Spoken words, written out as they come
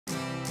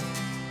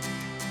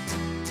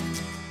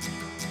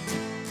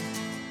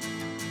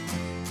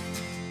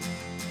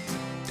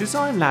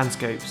Design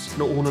landscapes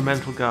and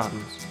ornamental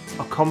gardens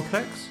are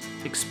complex,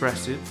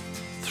 expressive,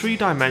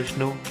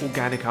 three-dimensional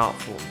organic art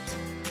forms.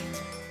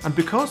 And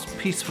because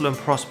peaceful and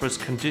prosperous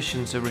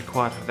conditions are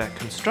required for their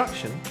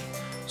construction,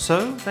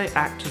 so they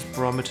act as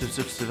barometers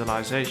of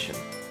civilization.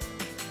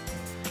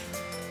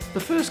 The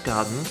first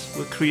gardens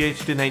were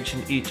created in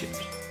ancient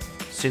Egypt,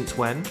 since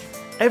when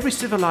every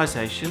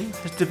civilization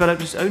has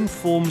developed its own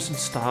forms and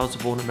styles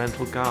of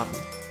ornamental garden.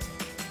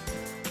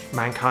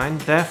 Mankind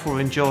therefore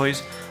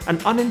enjoys an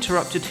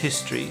uninterrupted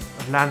history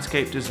of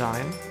landscape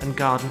design and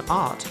garden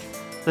art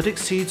that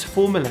exceeds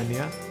 4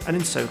 millennia and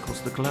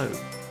encircles the globe.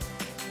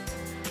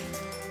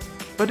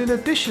 But in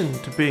addition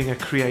to being a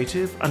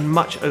creative and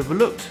much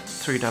overlooked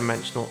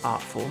three-dimensional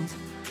art form,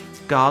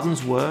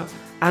 gardens were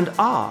and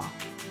are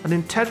an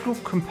integral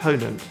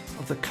component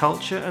of the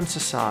culture and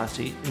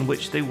society in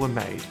which they were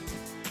made,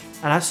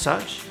 and as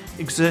such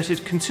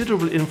exerted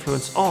considerable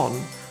influence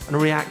on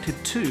and reacted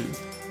to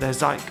their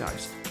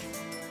zeitgeist.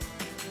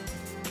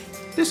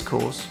 This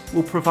course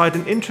will provide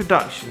an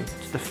introduction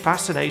to the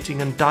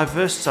fascinating and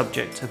diverse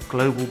subject of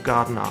global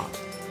garden art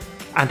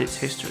and its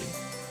history,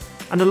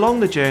 and along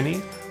the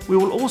journey we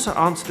will also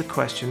answer the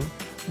question,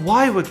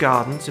 why were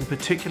gardens in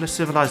particular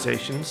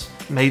civilizations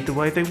made the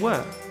way they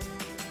were?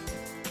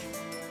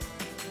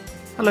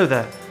 Hello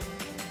there,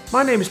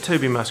 my name is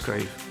Toby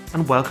Musgrave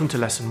and welcome to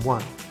Lesson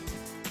 1.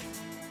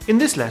 In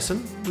this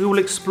lesson we will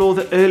explore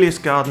the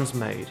earliest gardens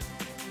made.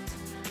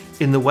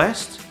 In the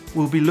West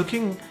we'll be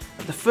looking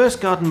at the first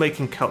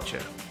garden-making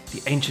culture,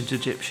 the ancient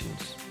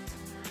Egyptians,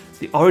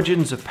 the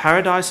origins of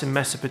paradise in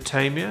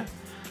Mesopotamia,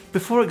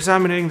 before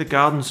examining the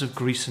gardens of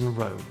Greece and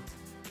Rome.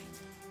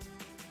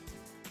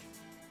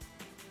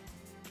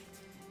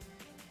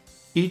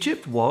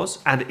 Egypt was,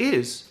 and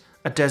is,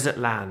 a desert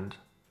land.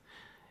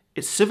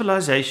 Its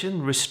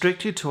civilization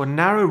restricted to a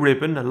narrow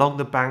ribbon along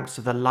the banks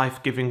of the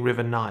life-giving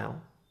river Nile.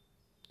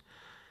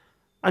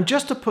 And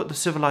just to put the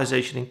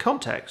civilization in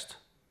context,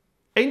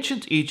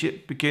 ancient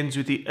Egypt begins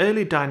with the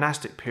early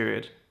dynastic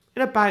period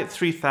in about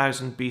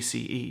 3000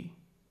 BCE.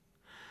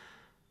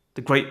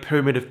 The Great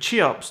Pyramid of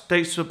Cheops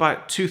dates to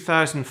about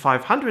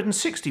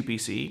 2560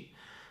 BCE,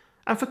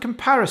 and for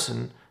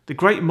comparison, the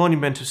Great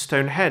Monument of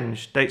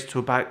Stonehenge dates to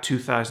about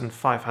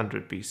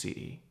 2500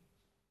 BCE.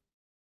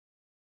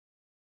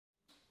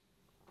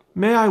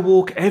 May I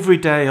walk every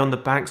day on the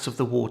banks of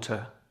the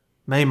water.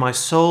 May my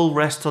soul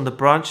rest on the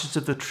branches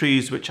of the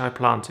trees which I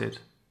planted.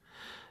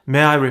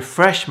 May I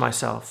refresh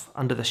myself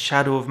under the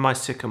shadow of my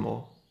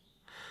sycamore.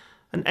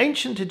 An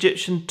ancient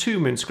Egyptian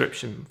tomb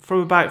inscription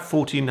from about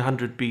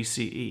 1400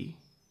 BCE.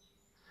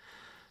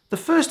 The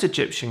first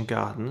Egyptian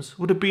gardens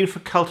would have been for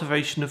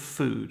cultivation of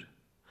food,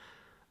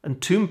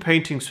 and tomb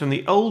paintings from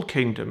the Old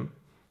Kingdom,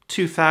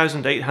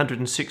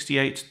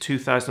 2868 to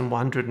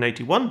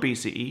 2181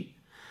 BCE,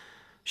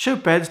 show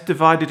beds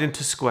divided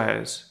into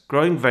squares,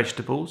 growing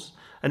vegetables,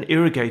 and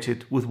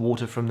irrigated with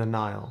water from the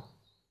Nile.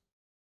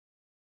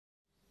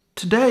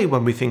 Today,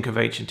 when we think of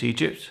ancient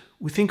Egypt,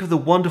 we think of the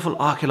wonderful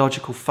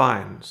archaeological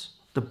finds,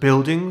 the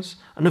buildings,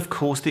 and of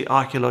course the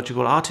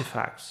archaeological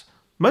artifacts,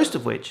 most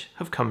of which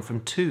have come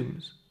from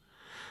tombs.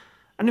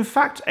 And in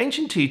fact,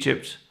 ancient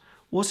Egypt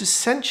was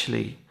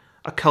essentially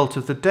a cult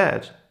of the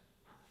dead.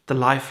 The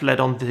life led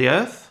on the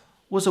earth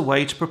was a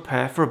way to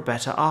prepare for a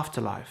better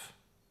afterlife.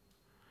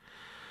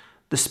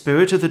 The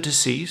spirit of the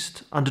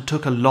deceased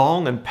undertook a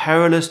long and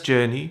perilous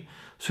journey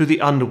through the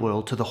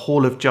underworld to the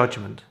Hall of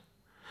Judgment,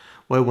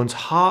 where one's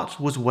heart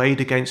was weighed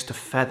against a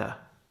feather.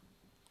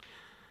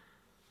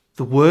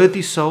 The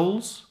worthy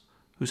souls,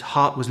 whose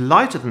heart was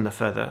lighter than the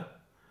feather,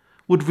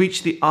 would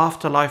reach the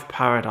afterlife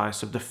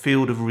paradise of the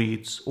Field of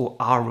Reeds, or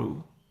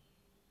Aru.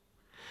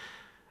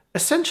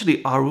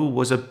 Essentially, Aru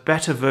was a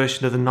better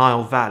version of the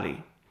Nile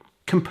Valley,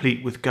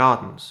 complete with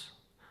gardens.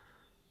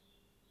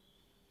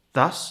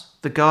 Thus,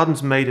 the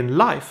gardens made in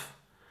life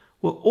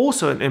were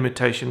also an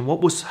imitation of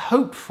what was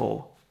hoped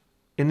for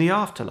in the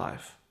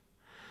afterlife.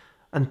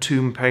 And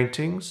tomb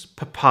paintings,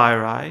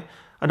 papyri,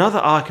 and other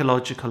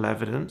archaeological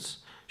evidence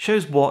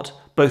shows what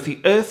both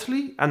the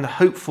earthly and the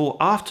hoped-for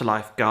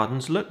afterlife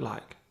gardens look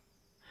like.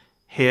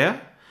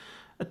 Here,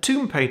 a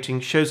tomb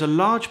painting shows a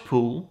large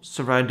pool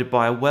surrounded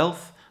by a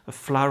wealth of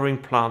flowering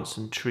plants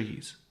and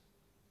trees.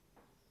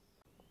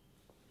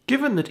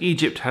 Given that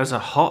Egypt has a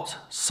hot,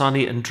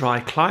 sunny and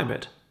dry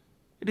climate,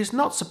 it is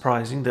not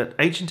surprising that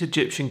ancient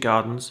Egyptian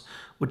gardens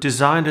were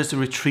designed as a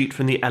retreat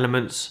from the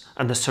elements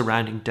and the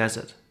surrounding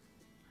desert.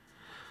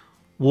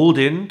 Walled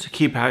in to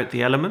keep out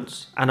the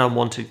elements and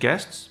unwanted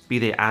guests, be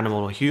they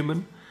animal or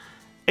human,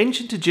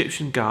 ancient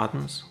Egyptian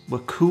gardens were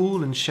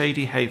cool and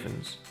shady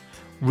havens,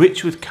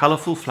 rich with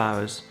colourful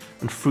flowers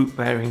and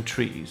fruit-bearing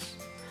trees,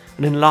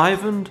 and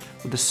enlivened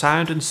with the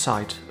sound and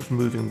sight of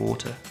moving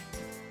water.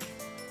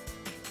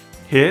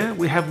 Here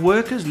we have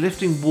workers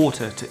lifting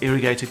water to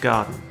irrigate a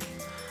garden.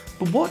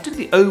 But what did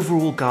the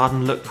overall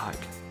garden look like?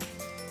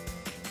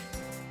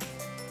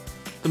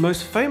 The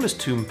most famous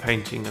tomb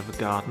painting of a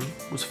garden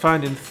was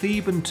found in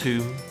Theban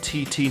tomb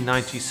TT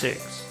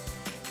 96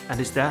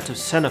 and is that of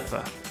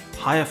Senefer,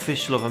 high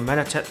official of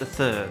Amenhotep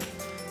III,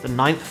 the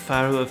 9th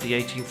pharaoh of the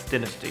 18th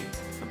dynasty,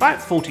 about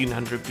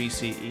 1400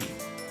 BCE.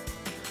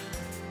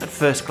 At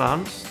first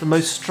glance, the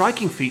most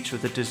striking feature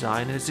of the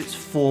design is its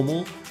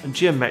formal and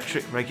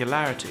geometric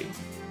regularity.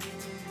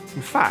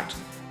 In fact,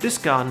 this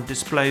garden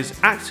displays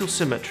axial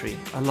symmetry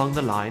along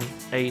the line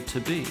A to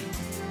B.